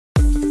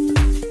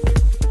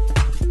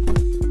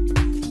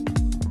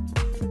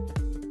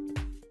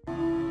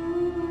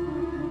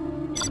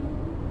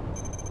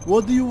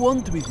What do you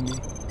want with me?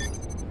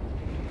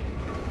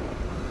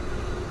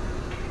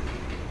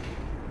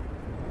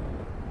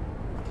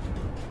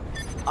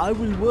 I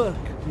will work,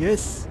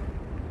 yes.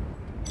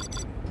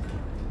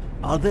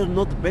 Are there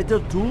not better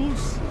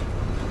tools?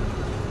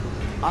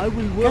 I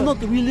will work. Cannot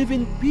we live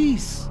in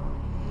peace?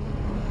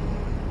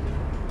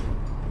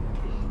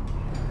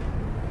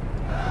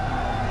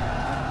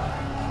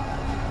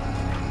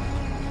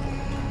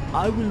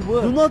 I will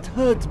work. Do not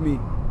hurt me.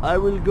 I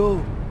will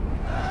go.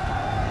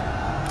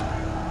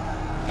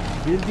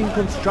 Building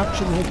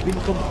construction has been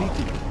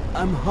completed.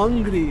 I'm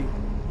hungry.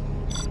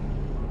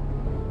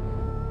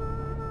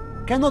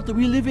 Cannot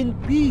we live in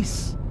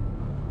peace?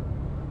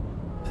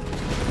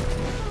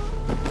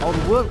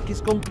 Our work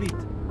is complete.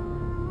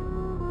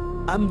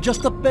 I'm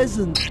just a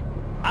peasant.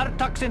 Our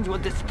toxins will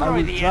I destroy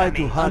will the try enemy.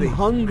 to hurry. I'm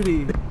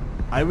hungry.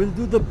 I will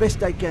do the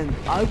best I can.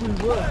 I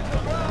will work.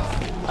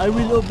 I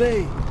will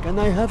obey. Can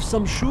I have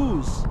some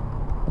shoes?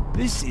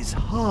 This is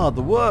hard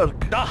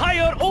work. The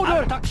higher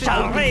order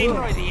shall reign.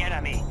 Destroy the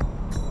enemy.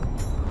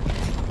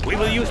 We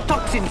will use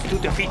toxins to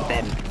defeat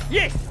them.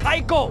 Yes,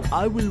 I go.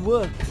 I will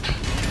work.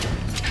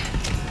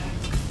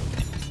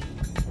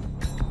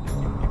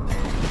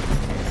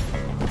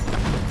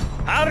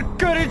 Our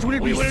courage will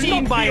be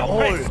seen by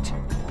all.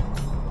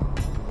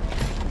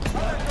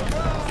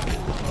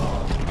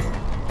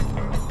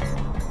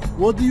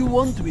 What do you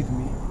want with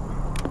me?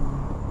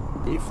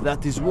 If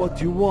that is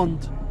what you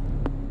want.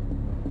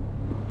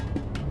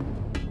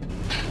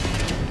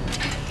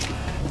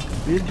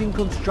 Building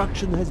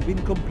construction has been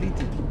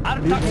completed. Our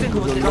toxins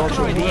will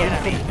destroy the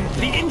enemy.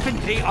 The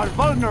infantry are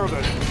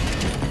vulnerable.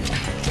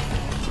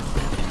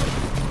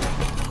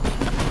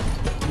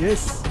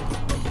 Yes.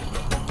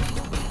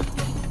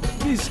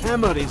 This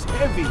hammer is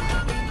heavy.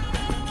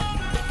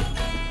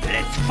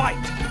 Let's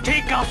fight.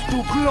 Take us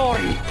to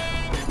glory.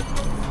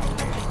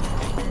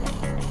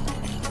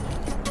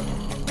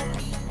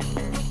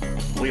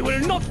 We will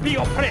not be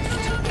oppressed.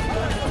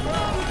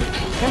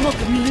 Cannot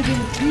we live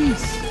in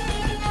peace?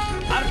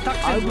 Our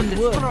toxins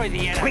will destroy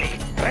the enemy. Quick,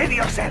 ready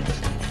yourselves.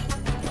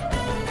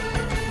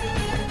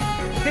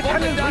 The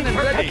Hold down and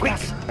ready. Quick,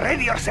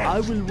 ready I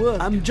yourselves. will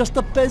work. I'm just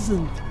a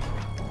peasant.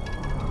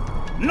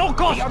 No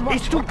cost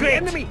is too The great.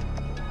 enemy.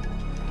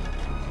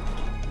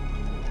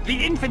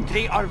 The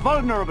infantry are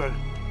vulnerable.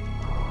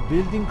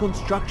 Building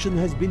construction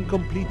has been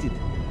completed.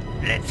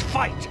 Let's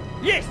fight.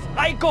 Yes,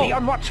 I go. Be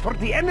on watch for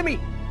the enemy.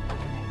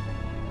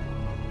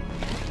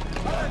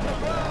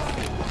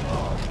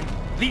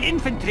 The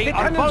infantry The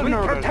are cannons will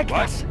vulnerable. protect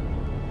us.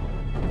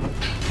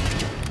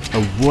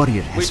 A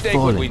warrior We has take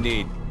what we fallen.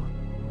 need.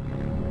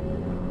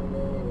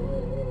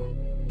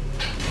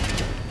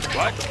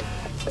 What?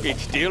 It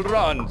still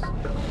runs.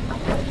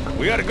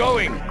 We are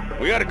going.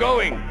 We are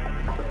going.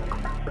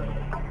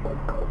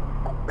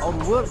 Our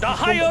work The is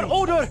higher complete.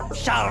 order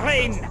shall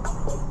reign.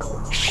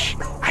 Shh!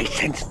 I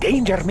sense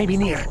danger may be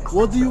near.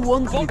 What do you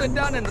want with Folded me?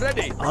 down and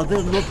ready. Are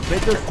there not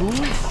better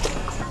tools?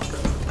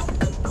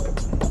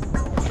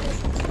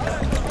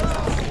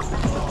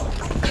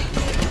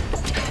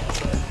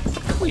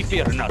 We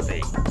fear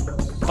nothing.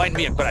 Find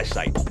me a crash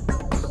site.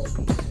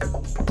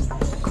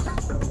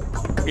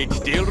 It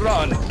still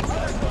runs.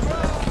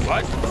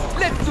 What?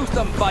 Let's do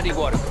some body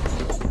work.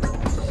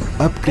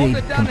 Upgrade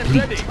Folded down and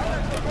complete. ready.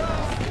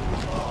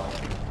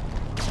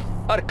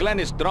 Our clan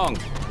is strong.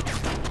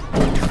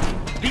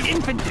 The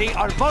infantry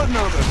are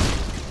vulnerable.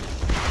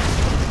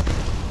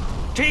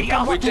 Take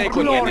us We to take what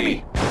we glory.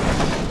 need.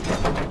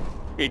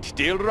 It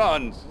still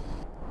runs.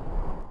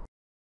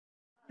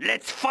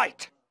 Let's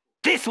fight.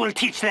 This will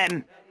teach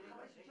them.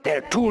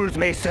 Their tools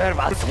may serve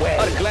us Our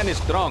well. clan is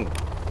strong.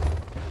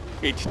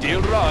 It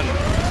still runs.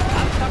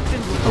 Our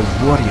toxins will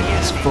A warrior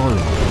has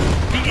fallen.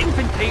 The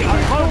infantry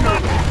are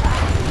vulnerable.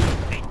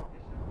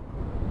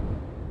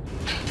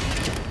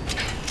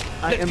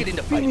 I Let's am get in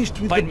the fight. finished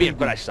with Find the me a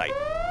building. crash site.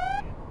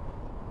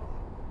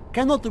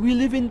 Cannot we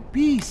live in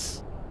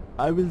peace?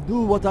 I will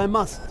do what I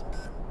must.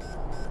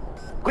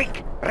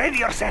 Quick, ready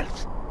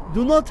yourselves.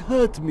 Do not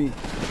hurt me.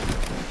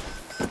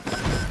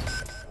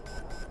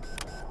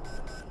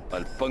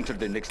 I'll puncture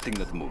the next thing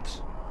that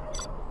moves.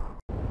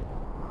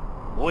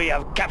 We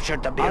have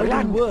captured the I building. will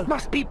Land work.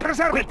 must be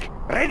preserved. Quick,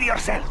 ready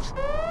yourselves.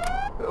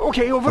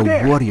 Okay, over A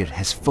there. warrior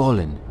has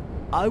fallen.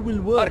 I will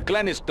Our work.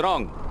 clan is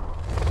strong.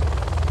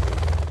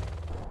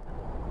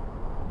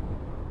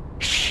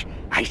 Shh!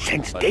 I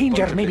sense I'll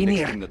danger puncture may the be next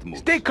near. thing that moves.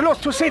 Stay close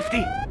to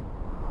safety.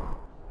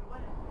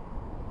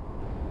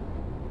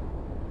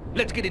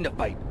 Let's get in the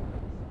fight.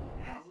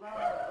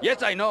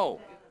 Yes, I know.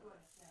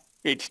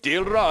 It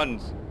still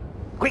runs.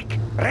 Quick,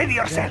 ready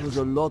That was yourselves.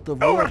 a lot of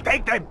work.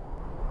 Overtake them.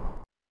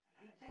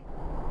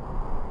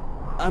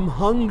 I'm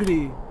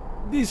hungry.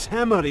 This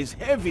hammer is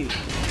heavy.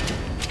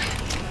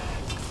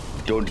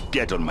 Don't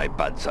get on my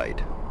bad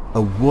side.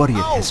 A warrior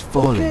has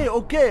fallen.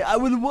 Okay, I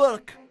will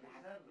work.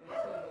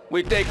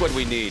 We take what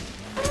we need.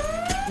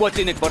 What's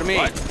in it for me?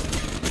 What?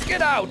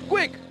 Get out,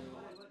 quick!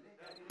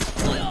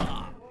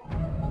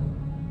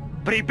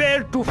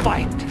 Prepare to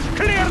fight.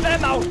 Clear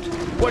them out.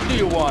 What do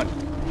you want?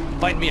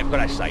 Find me a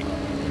crash site.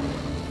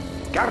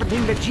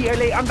 Guarding the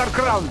GLA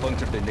underground.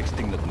 Puncture the next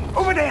thing that moves.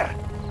 Over there.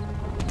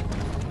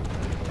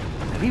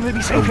 We will be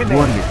A safe in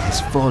warrior there.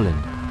 has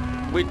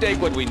fallen. We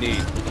take what we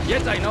need.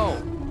 Yes, I know.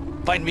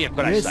 Find me a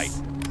crash site.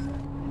 Yes.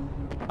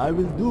 I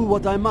will do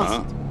what I must.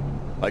 Huh?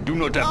 I do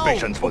not have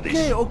patience for this.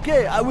 Okay,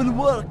 okay, I will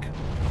work.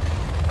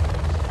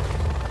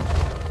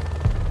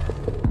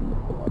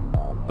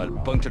 I'll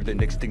puncture the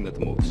next thing that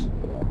moves.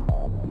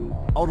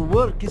 Our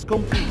work is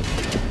complete.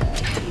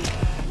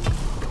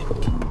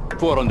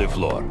 4 on the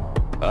floor.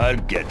 I'll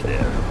get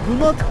there. Do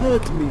not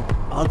hurt me.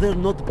 Are there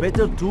not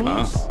better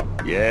tools? Huh?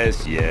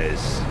 Yes,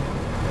 yes.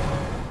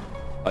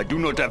 I do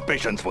not have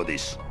patience for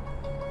this.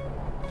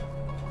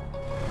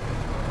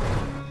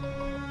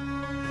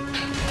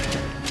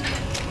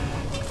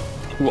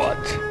 What?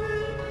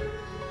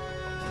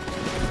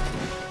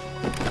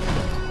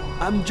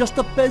 I'm just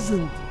a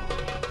peasant.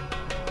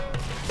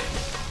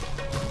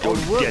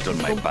 Don't work get on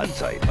is my complete. bad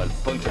side. I'll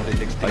puncture the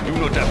next I thing. do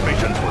not have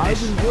patience for I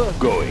this. will work.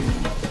 Going.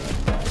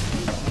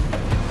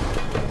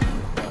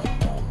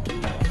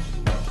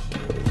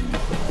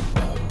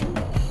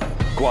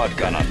 Quad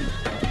cannon.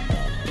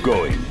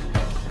 Going.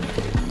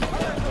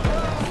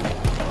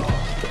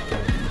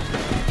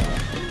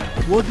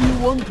 What do you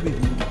want with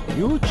me?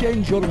 You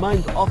change your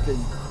mind often.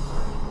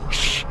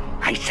 Shh!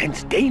 I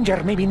sense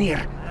danger may be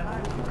near.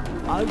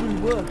 I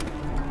will work.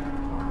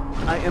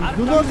 I am Our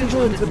do not toxins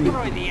will hurt me.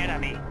 destroy the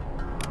enemy.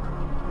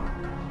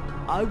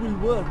 I will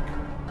work.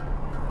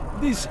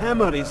 This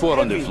hammer is 4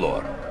 on the heavy.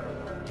 floor.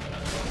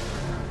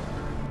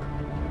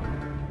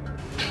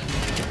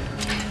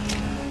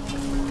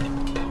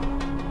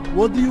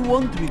 What do you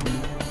want with me?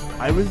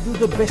 I will do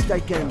the best I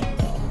can.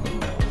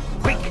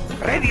 Quick!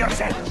 Ready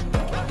yourselves!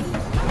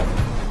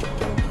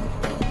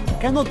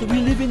 Cannot we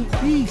live in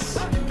peace?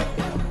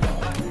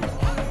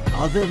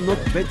 Are there not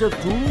better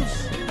tools?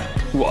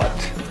 What?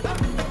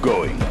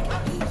 Going.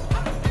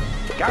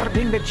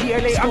 Guarding the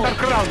GLA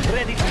underground.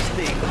 Ready to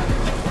sting.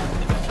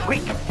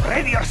 Quick!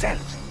 Ready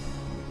yourselves!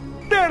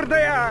 There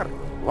they are!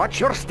 Watch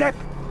your step!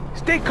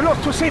 Stay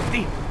close to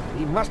safety!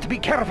 We must be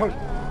careful!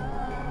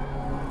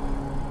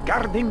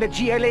 Guarding the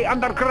GLA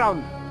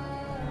underground!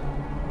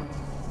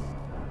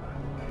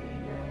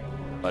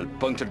 I'll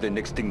puncture the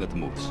next thing that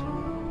moves.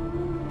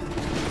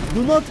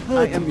 Do not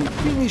hurt me.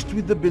 Finished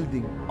with the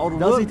building. Or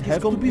does it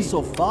have to be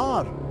so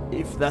far?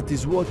 If that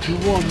is what you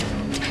want.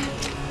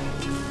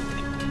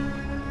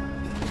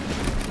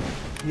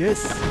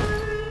 Yes.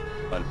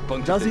 I'll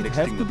puncture Does the it next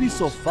have thing to that be moves.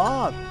 so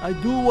far? I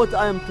do what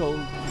I am told.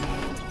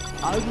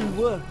 I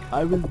will work.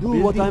 I will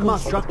do what I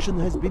must. Construction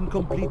has been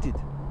completed.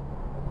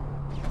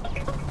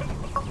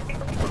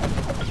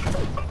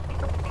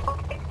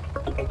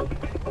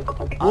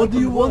 What do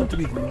you want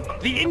with me?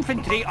 The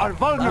infantry are I'm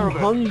vulnerable.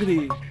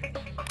 hungry.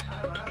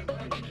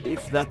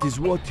 If that is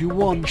what you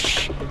want.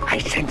 Shh! I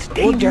sense What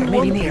do danger you may be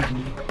want near. with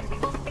me?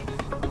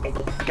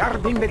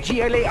 Guarding the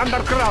GLA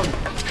underground!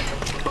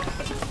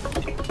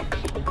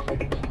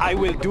 I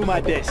will do my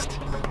best.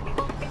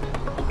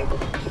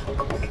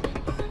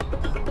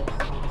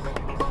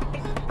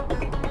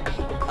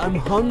 I'm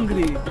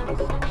hungry.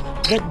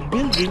 That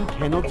building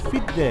cannot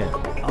fit there.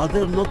 Are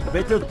there not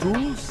better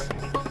tools?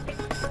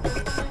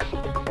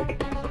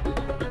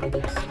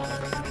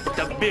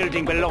 The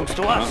building belongs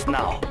to us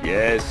now.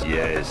 Yes,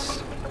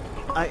 yes.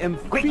 I am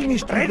Quick!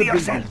 finished with Ready the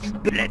building. yourselves!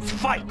 Let's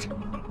fight.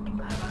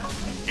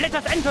 Let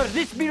us enter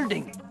this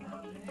building.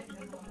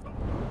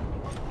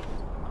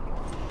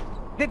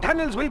 The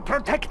tunnels will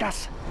protect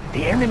us!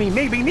 The enemy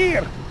may be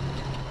near!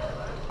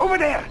 Over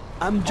there!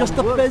 I'm just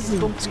a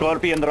peasant.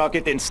 Scorpion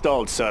rocket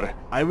installed, sir.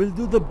 I will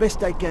do the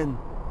best I can.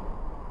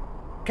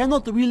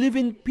 Cannot we live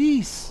in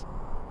peace?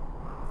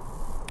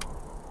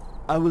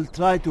 I will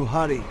try to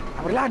hurry.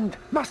 Our land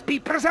must be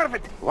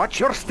preserved! Watch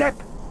your step!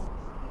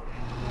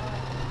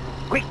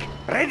 Quick!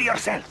 Ready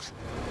yourselves!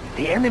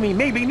 The enemy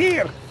may be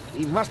near!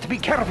 We must be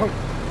careful!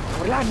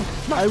 Our land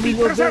I must be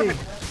will obey. preserved!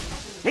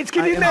 Let's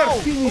get I in am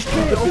there! finished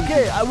with the building.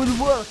 Okay, I will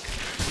work.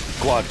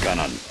 Quad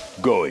cannon,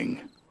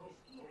 going.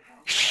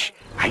 Shh!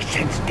 I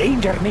sense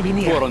danger may be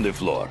near. 4 on the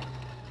floor.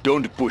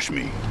 Don't push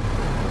me.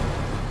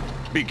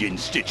 Begin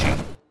stitching.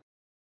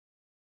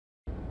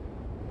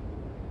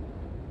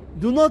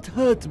 Do not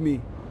hurt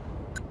me.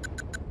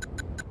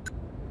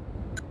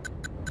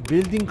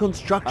 Building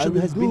construction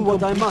has been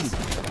what I must.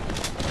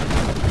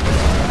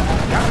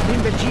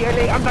 Guarding the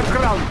GLA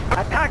underground.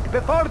 Attack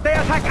before they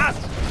attack us!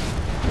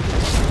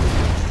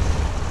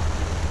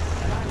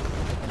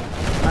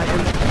 I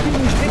am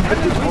finished with the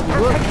building.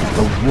 Our work.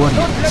 A warrior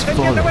Don't has let them get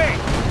fallen. away!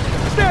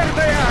 There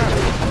they are!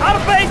 Our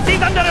base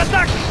is under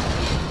attack.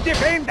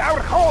 Defend our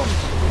home!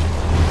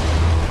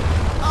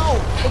 Ow!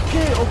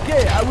 Okay,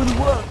 okay, I will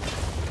work.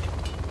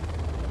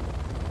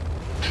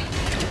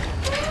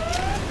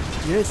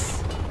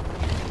 Yes.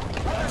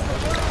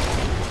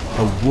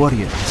 A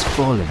warrior has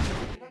fallen.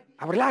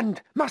 Our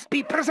land must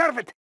be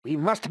preserved! We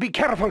must be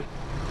careful!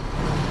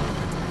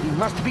 We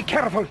must be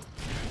careful!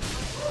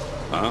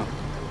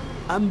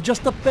 I'm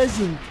just a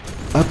peasant.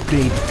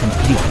 Upgrade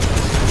complete.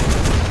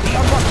 We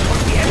are watched from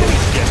the enemy!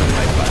 Get on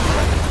my back.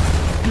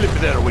 Clip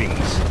their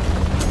wings!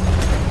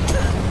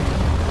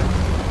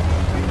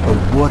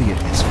 A warrior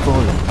has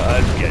fallen.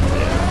 I'll get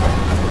there.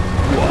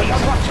 What?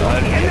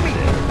 I'll get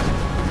there.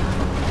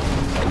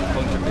 I'll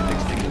puncture the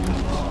next thing that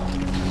moves.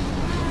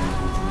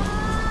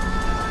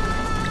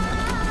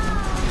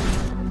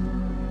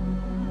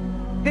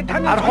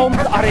 Our homes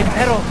are in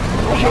peril.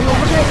 The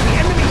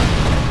enemy.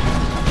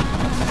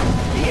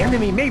 The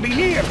enemy may be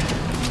near.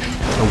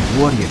 A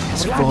warrior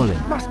has fallen.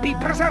 Must be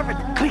preserved.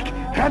 Quick,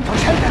 run for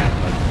shelter.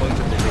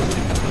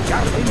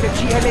 Guard in the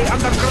GLA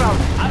underground.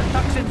 Our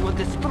toxins will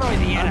destroy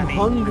the I'm enemy.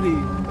 hungry.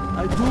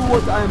 I do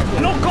what I'm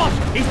told. No cost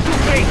is too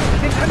great.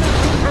 The tunnel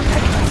will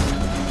protect us.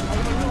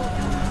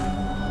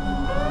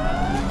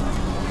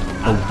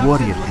 A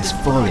warrior has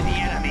fallen. The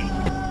enemy.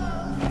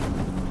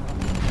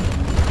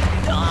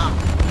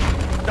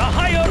 The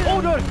higher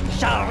order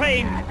shall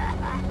reign.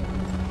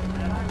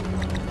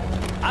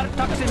 Our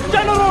toxins will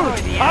General!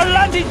 destroy the Our enemy.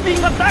 land is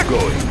being attacked!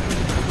 Going.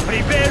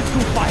 Prepare to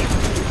fight.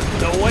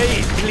 The way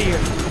is clear.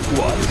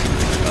 What?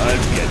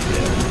 I'll get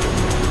there.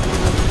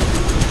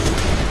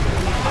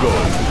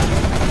 Going.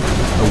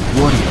 A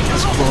warrior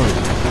has fallen.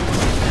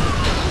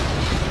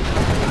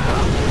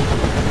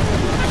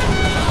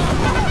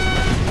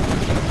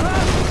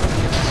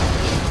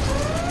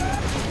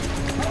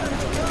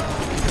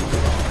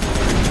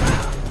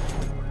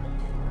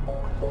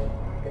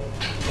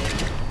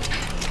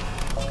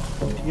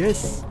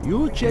 Yes,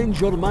 you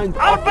change your mind.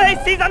 Our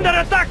base is under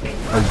attack.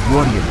 A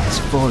warrior has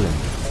fallen.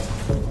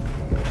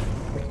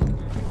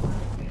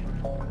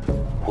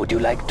 Would you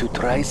like to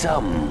try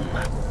some?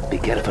 Be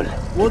careful.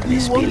 What do you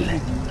want Spill. with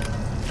me?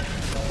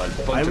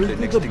 I'll I puncture will the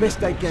do next the thing best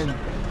that I moves. can.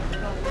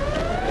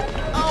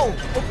 Ow!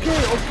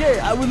 Okay,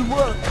 I will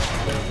work.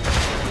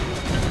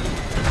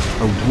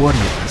 A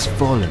warrior has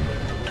fallen.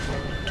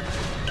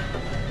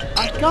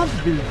 I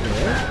can't build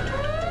there.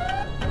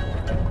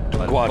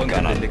 I'll Quad puncture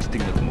cannon. the next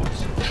thing that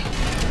moves.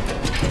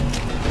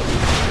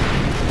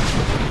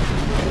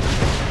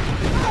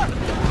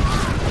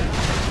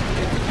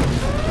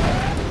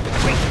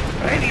 Quick,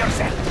 ready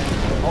yourself.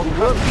 All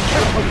work, be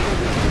careful.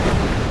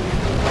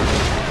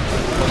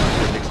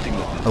 Puncture the next thing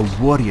that moves.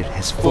 A warrior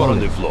has Four on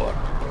the fallen. floor.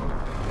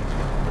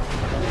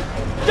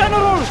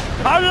 General!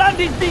 Our land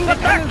is being The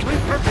attacked. tunnel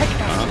will protect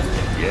us.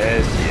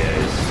 Yes,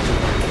 yes.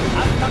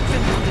 Our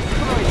toxins will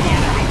destroy the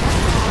enemy.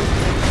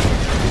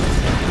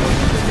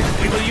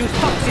 We will use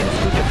toxins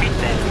to defeat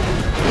them.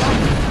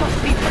 Must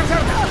be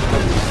preserved.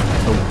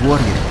 A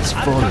warrior has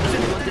Our fallen.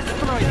 toxins will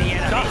destroy the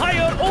enemy. The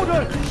higher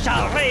order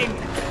shall reign.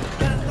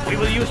 We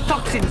will use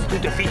toxins to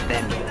defeat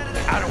them.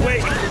 Our way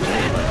is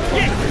clear.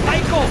 Yes, I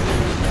go.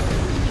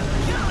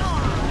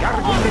 Guard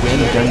in the Well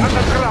GLA done,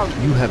 underground.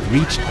 General. You have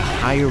reached a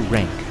higher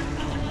rank.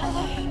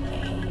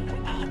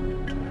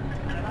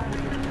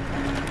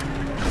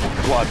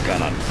 Quad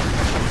cannon.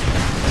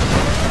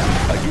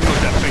 I do not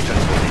have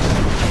patience for this.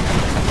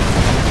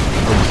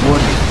 A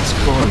warrior has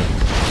fallen.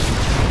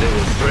 They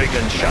will break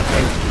and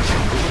shatter.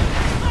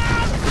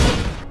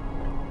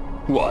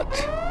 What?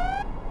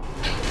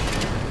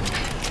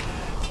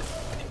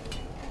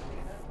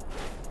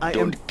 I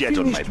Don't am get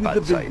on my finished with bad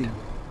the side. building.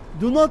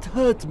 Do not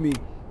hurt me.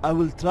 I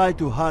will try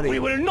to hurry. We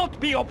will not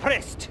be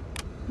oppressed.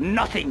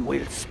 Nothing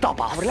will stop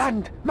us. Our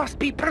land must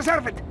be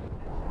preserved.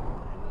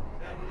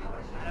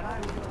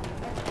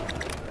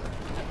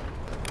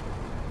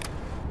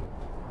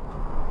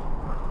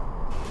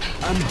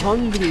 I'm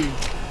hungry.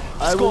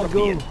 I will go.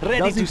 Scorpion, ready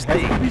Does to it stay.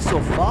 have to be so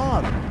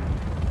far?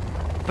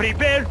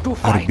 Prepare to Our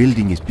fight.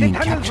 building is The being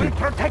tunnel will captured.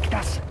 protect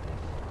us.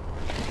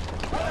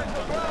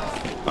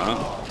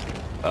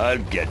 I'll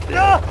get there.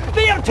 No,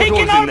 they are taking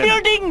holes our in them.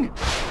 building.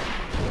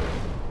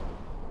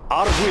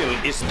 Our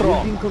will is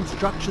strong. Building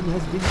construction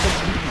has been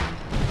completed.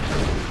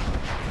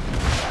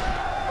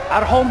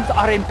 Our homes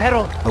are in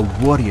peril. A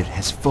warrior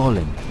has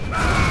fallen.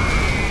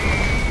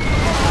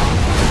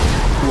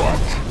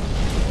 What?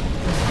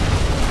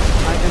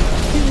 I am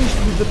finished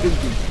with the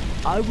building.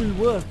 I will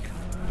work.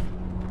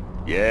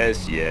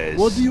 Yes, yes.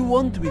 What do you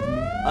want with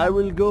me? I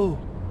will go.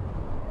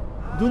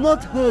 Do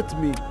not hurt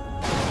me.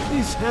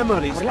 This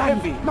hammer is Our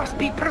land heavy. must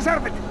be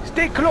preserved.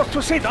 Stay close to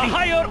The safety.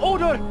 higher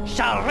order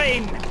shall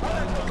reign.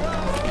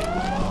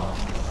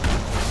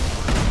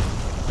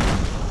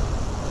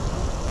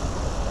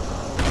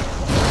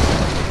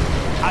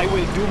 I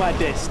will do my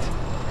best.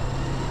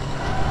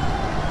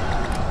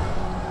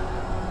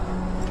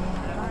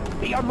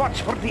 Be on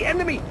watch for the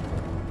enemy.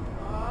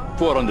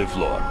 Four on the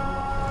floor.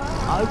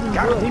 I will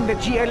Guard work. in the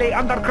GLA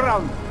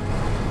underground.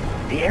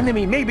 The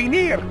enemy may be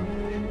near.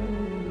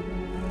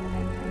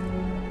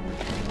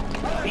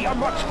 Be on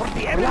watch for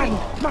the enemy.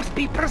 Land must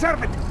be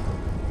preserved.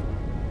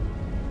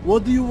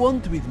 What do you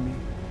want with me?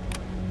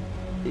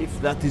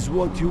 If that is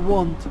what you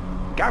want,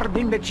 Guard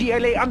in the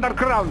GLA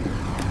underground.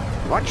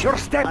 Watch your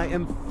step. I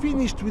am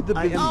finished with the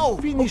I building. am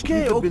Finished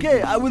okay, with the okay,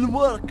 building. I will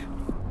work.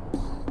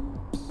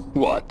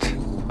 What?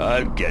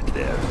 I'll get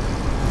there.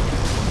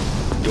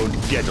 Don't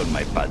get on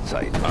my bad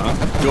side, huh?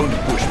 Don't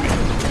push me.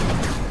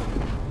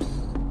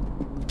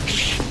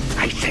 Shh!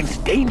 I sense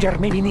danger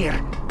may be near.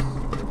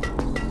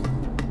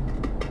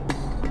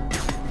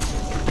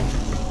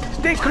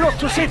 Stay close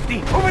to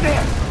safety. Over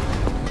there.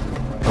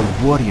 A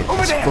warrior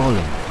has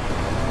fallen.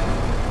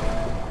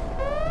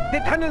 The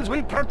tunnels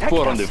will protect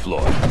 4 us. on the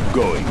floor.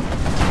 Going.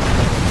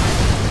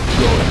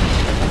 Going.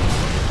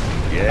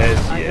 Yes,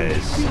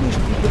 yes.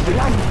 The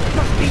line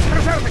must be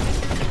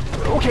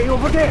preserved. Okay,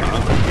 over there.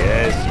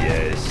 Yes,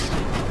 yes.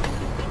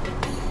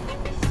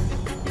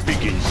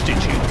 Begin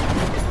stitching.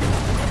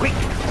 Quick,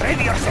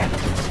 ready yourself.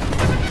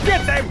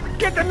 Get them!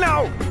 Get them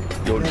now!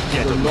 Don't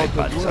get on my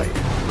bad side.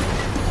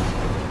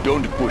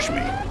 Don't push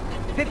me.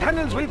 The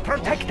tunnels will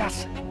protect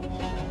us.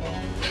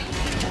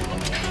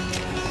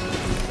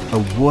 A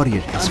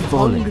warrior has I'm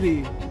fallen.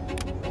 hungry.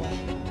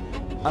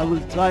 I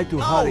will try to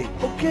hurry.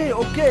 Okay,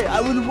 okay,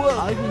 I will work.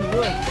 I will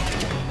work.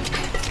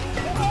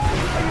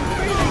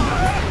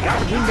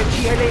 Guarding the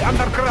GLA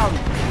underground.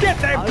 Get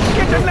them!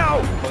 Get them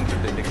now!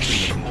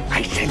 Shh!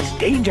 I sense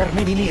danger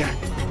maybe near.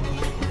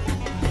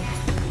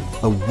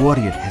 A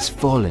warrior has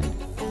fallen.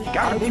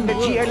 Guarding the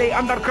GLA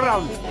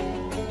underground.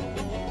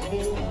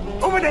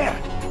 Over there!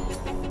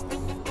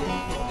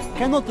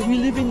 Cannot we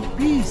live in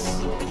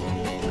peace?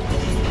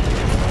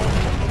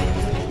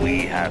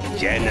 We have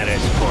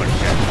generous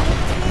fortune.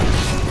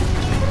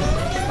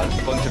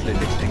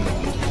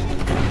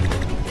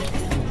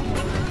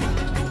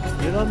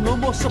 There are no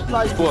more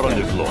supplies. 4 on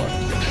the floor.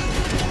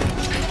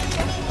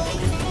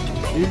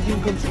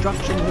 Building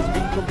construction has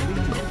been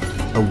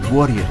completed. A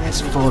warrior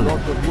has A fallen.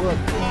 lot of work.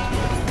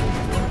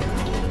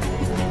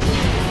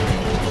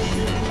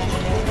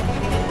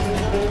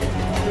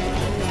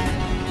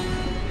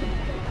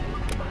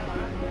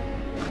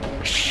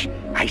 Shh!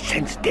 I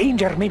sense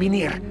danger maybe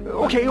near.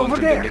 Okay, over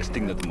The there! next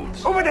thing that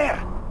moves. Over there!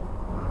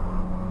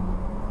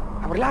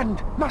 Our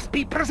land must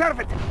be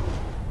preserved.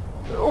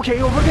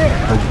 Okay, over there!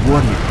 A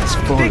warrior has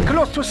Stay fallen.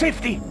 close to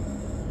safety.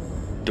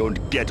 Don't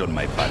get on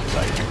my bad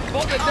side.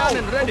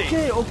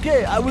 Okay,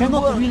 okay, I will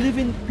Cannot work. We live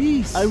in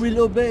peace? I will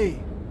obey.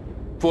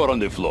 4 on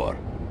the floor.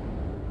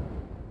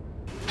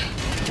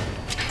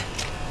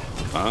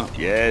 Huh?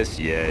 Yes,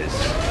 yes.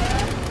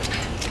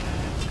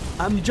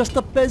 I'm just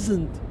a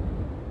peasant.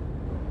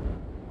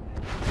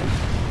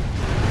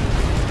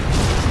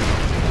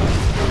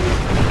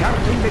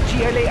 Guarding the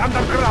GLA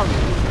underground.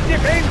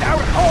 Defend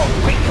our home.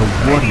 Quick, A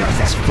ready warrior has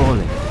yourself.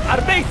 fallen.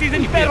 Our base is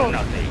in peril.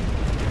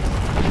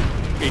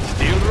 It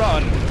still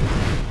run.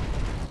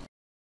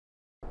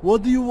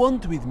 What do you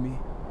want with me?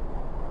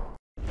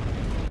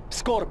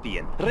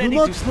 Scorpion, Do ready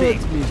not to sting.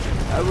 hurt me.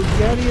 I will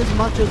carry as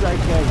much as I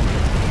can.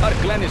 Our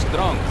clan is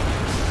strong.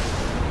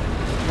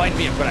 Find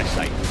me a crash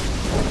site.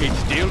 It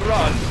still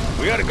run.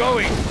 We are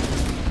going.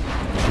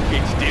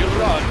 It still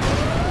run.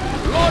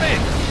 Load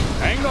it.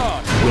 Hang on.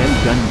 Well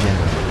done,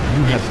 General.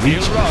 You have Still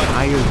reached a run.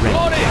 higher rank.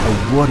 Load it. A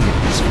warrior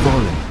has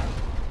fallen.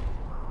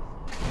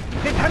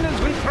 The tunnels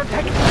will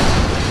protect us.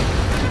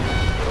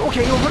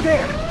 Okay, over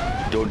there.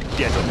 Don't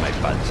get on my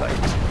bad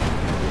side.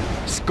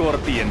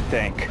 Scorpion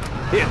tank.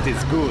 It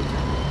is good.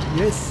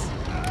 Yes.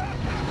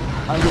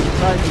 I will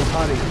try to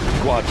hurry.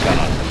 Squad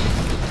cannon.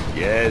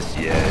 Yes,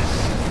 yes.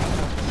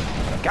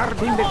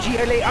 Guarding the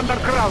GLA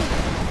underground.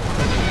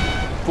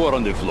 4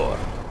 on the floor.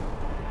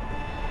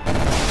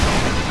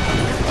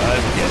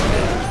 I'll get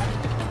there.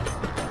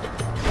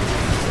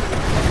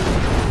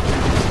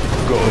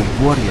 Go.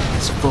 A warrior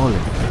has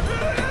fallen.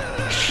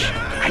 Shh!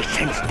 I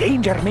sense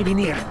danger maybe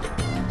near.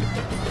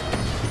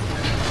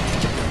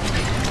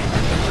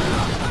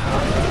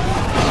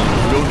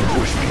 Don't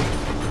push me.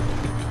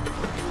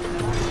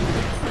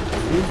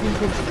 Building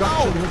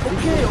construction has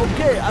begun.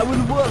 Okay, I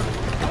will work.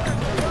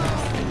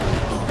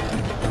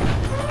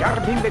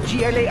 Guarding the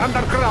GLA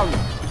underground.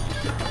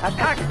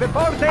 Attack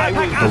before they I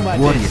will attack do us. my A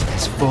warrior best.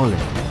 has fallen.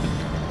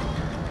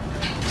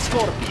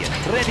 Scorpion,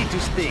 ready to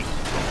sting.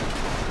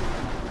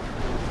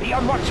 Be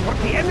on watch for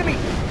the enemy.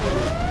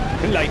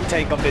 Light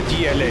tank of the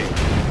GLA.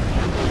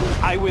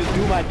 I will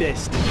do my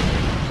best.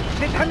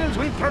 The tunnels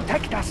will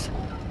protect us.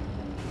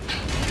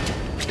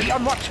 Be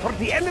on watch for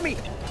the enemy.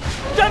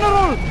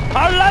 General!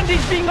 Our land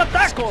is being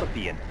attacked!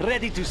 Scorpion,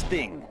 ready to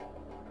sting.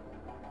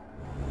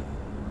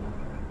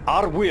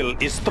 Our will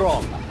is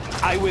strong.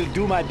 I will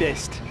do my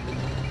best.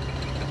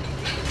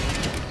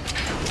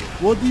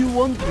 What do you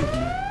want with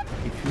me?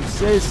 If you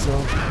say so.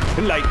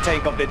 Light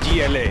tank of the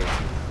GLA.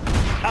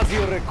 As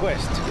you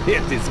request,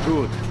 it is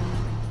good.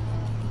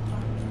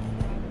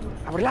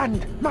 Our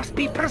land must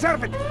be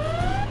preserved.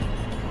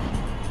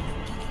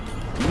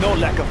 No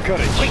lack of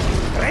courage. Quick,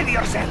 ready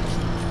yourselves.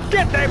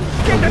 Get them!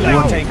 Get A them Light now!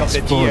 warrior tank of has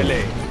the fallen.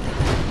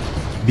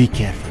 GLA. Be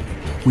careful.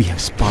 We have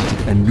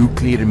spotted a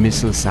nuclear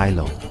missile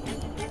silo.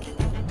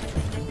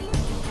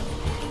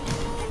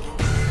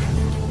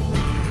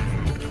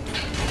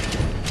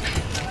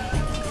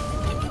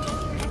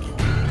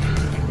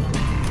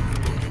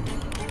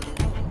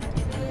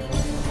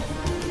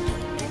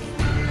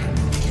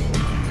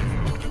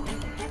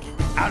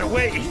 Our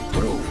way is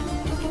through.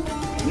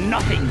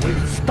 Nothing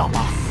will stop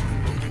us.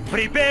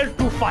 Prepare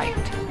to fight.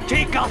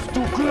 Take us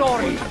to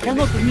glory.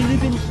 Cannot we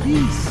live in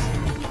peace?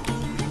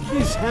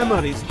 This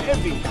hammer is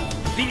heavy.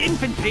 The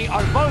infantry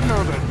are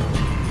vulnerable.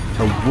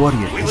 A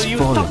warrior We has will use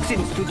fallen.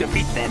 toxins to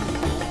defeat them.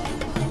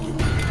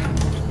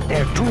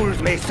 Their tools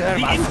may serve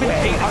The us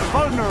infantry well. are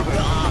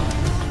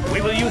vulnerable.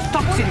 We will use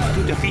toxins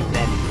to defeat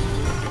them.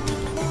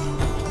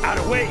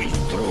 Our way is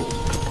through.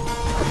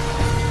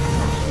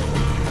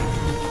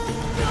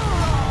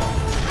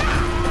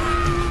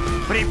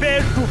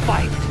 Prepare to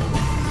fight.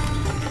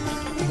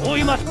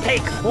 We must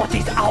take what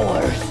is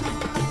ours.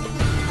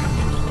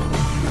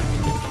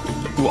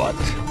 What?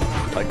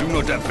 I do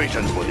not have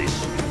patience for this.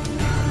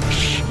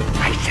 Shh!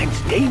 I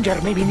sense danger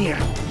may be near.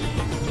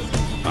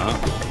 Huh?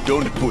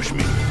 Don't push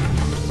me.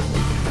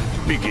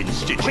 Begin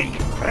stitching.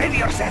 Quick, ready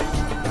yourselves.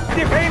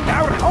 Defend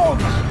our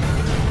homes.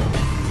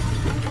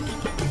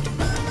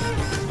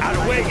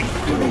 Our way is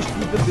Finished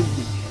with the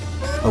building.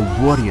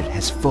 A warrior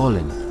has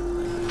fallen.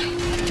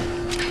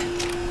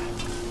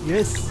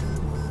 Yes.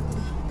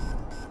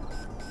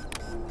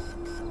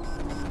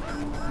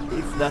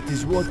 If that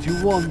is what you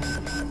want.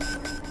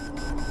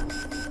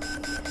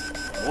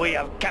 We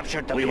have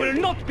captured the building. We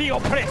will not be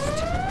oppressed.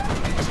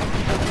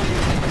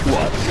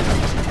 What?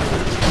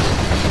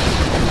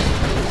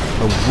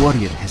 A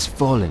warrior has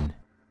fallen.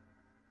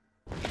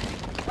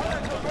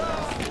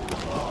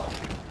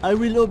 I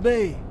will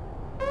obey.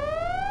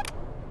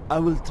 I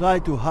will try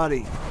to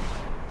hurry.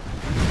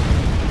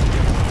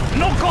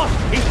 No cost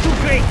is too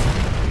great.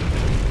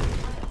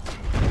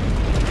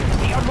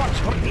 Be on watch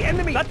for the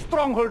enemy. That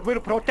stronghold will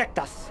protect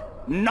us.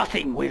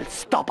 Nothing will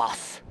stop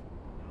us.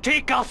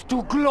 Take us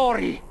to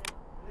glory.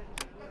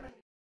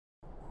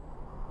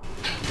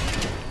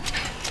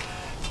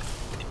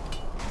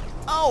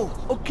 Oh,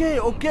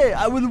 okay,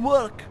 I will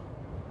work.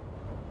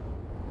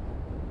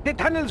 The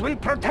tunnels will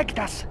protect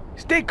us.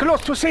 Stay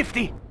close to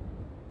safety.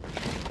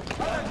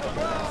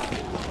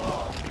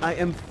 I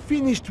am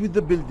finished with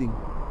the building.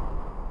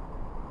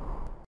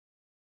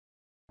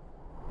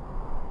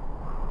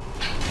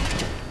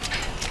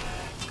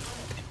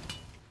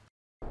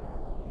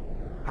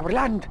 Our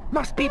land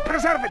must be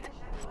preserved.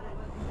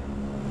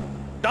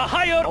 The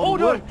higher Our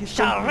order work is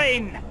shall complete.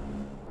 reign.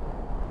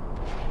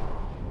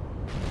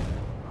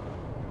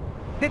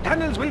 The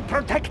tunnels will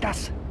protect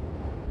us.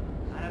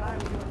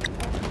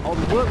 Our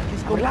work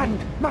is Our complete. land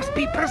must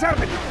be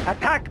preserved.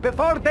 Attack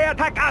before they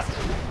attack us.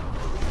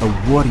 A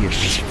warrior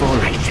has I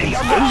fallen. say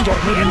danger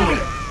may be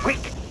near.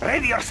 Quick,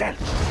 ready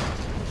yourselves.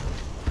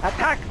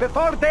 Attack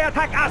before they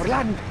attack us. Our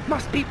land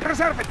must be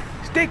preserved.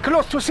 Stay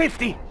close to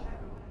safety.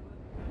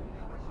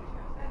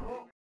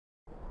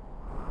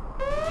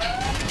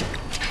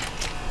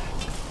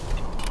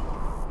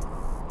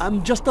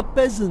 I'm just a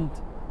peasant.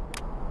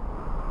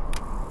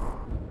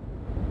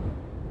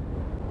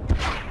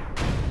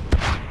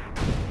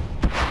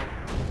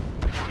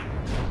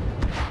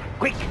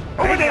 Quick,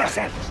 ready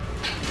yourselves.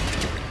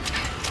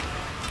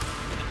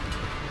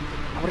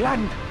 Our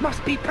land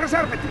must be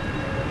preserved.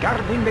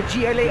 Guarding the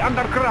GLA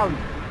underground.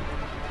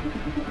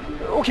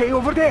 Okay,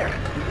 over there.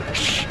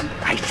 Shh!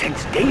 I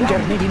sense danger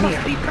may be near.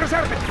 Must be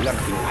preserved.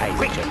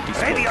 Quick,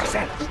 ready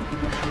yourselves.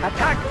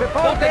 Attack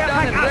before they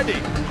attack us. Ready.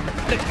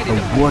 Let's get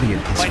A warrior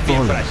has Find me a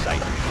fallen. fresh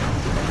site.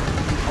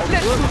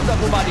 Let's do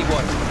some body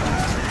work.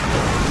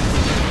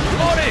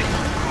 Load it!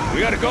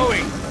 We are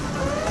going.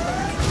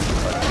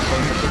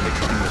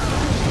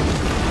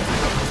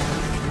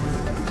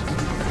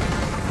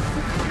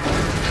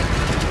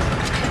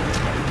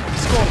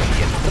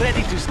 Scorpion,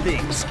 ready to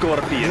sting.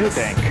 Scorpion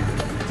tank.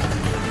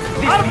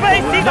 Our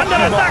base is under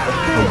attack!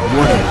 A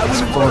warrior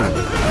has fallen.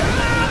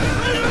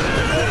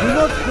 Do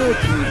not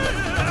hurt me.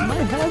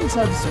 My hands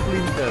have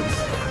splinters.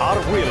 Our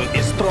will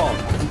is strong.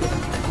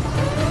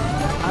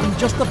 I'm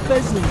just a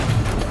peasant.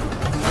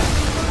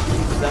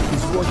 If that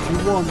is what you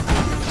want.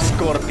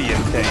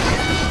 Scorpion tank.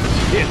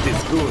 It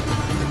is good.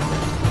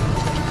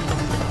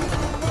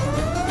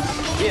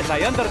 Yes,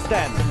 I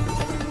understand.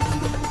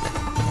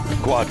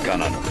 Quad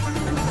cannon.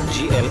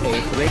 GLA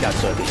radar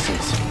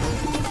services.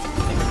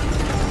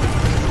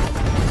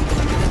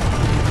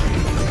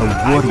 A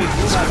warrior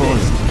has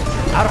fallen.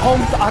 Our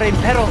homes are in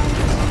peril.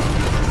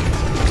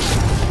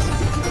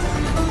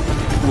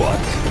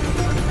 What?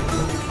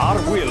 Our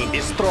will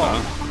is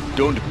strong.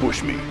 Don't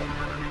push me.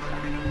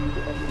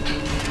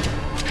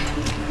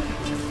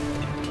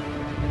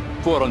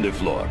 4 on the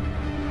floor.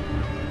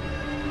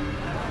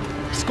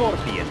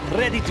 Scorpion,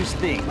 ready to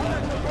sting.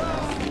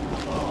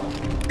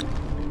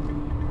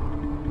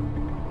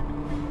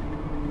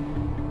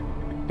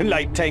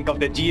 Light tank of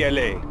the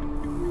GLA.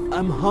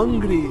 I'm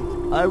hungry.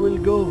 I will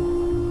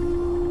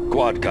go.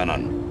 Quad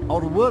cannon.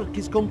 Our work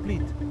is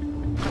complete.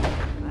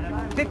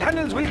 The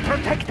tunnels will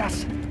protect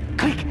us.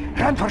 Quick,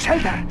 run for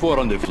shelter. 4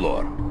 on the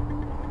floor.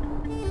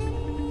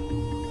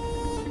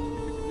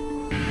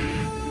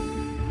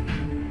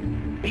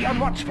 Be on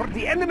watch for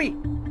the enemy.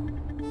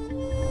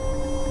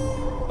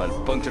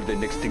 I'll puncture the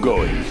next thing.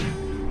 Going.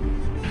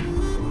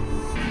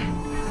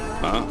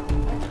 Huh?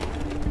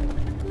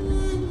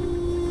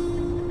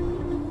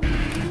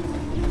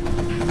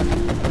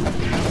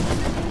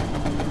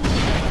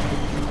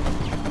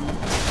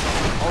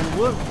 Our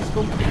work is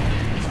complete.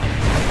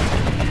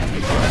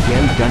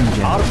 Well done,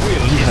 General. Our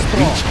will You is have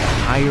strong. reached a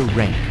higher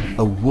rank.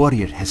 A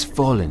warrior has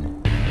fallen.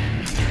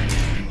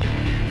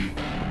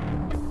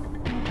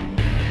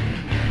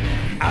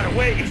 Our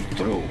way is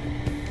through.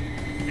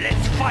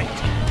 Let's fight.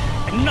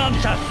 None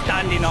shall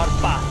stand in our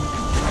path.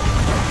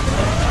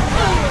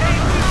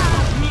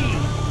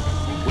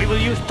 We will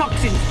use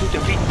toxins to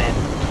defeat them.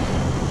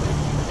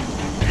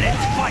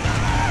 Let's fight.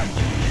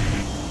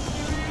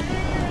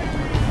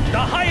 The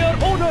higher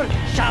order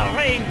shall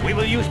reign. We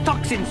will use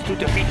toxins to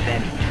defeat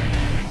them.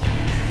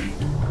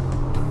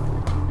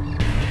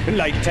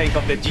 Light tank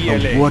of the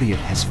GLA. A warrior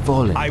has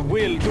fallen. I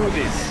will do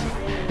this.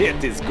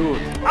 It is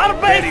good. Our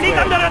base Very is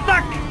well. under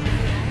attack!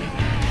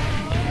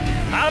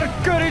 Our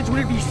courage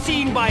will be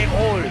seen by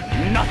all.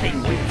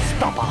 Nothing will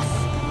stop us.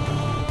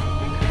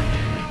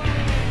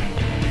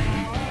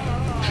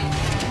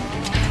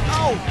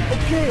 Oh,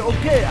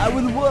 okay, I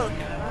will work.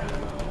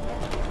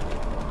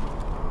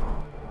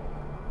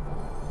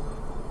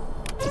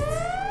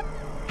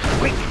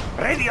 Quick,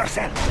 ready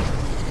yourself.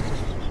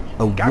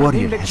 A warrior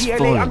Guarding the has GLA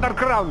fallen.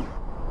 underground.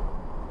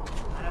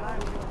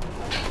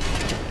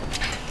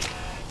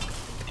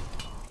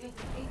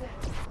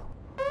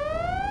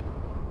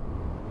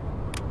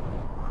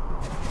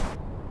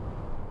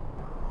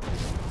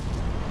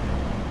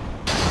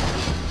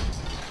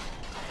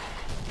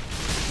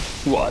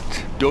 What?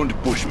 Don't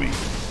push me.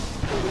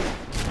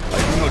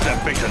 I do not have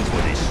patience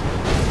for this.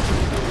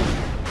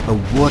 A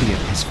warrior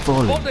has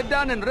fallen. Hold it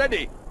down and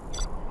ready.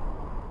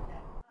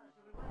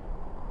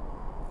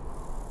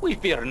 We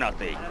fear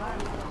nothing.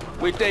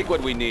 We take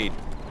what we need.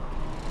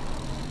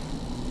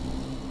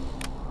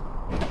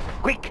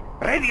 Quick,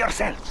 ready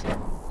yourselves.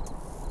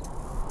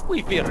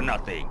 We fear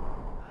nothing.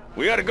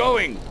 We are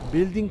going.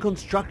 Building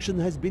construction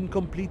has been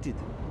completed.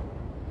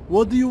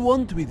 What do you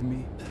want with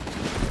me?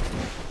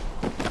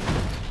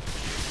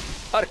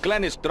 Our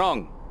clan is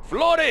strong.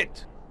 Floor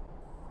it!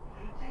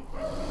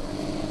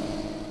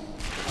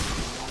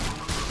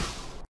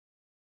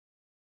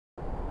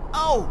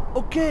 Oh,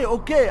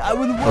 okay, I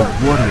will A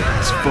work. warrior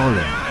has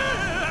fallen.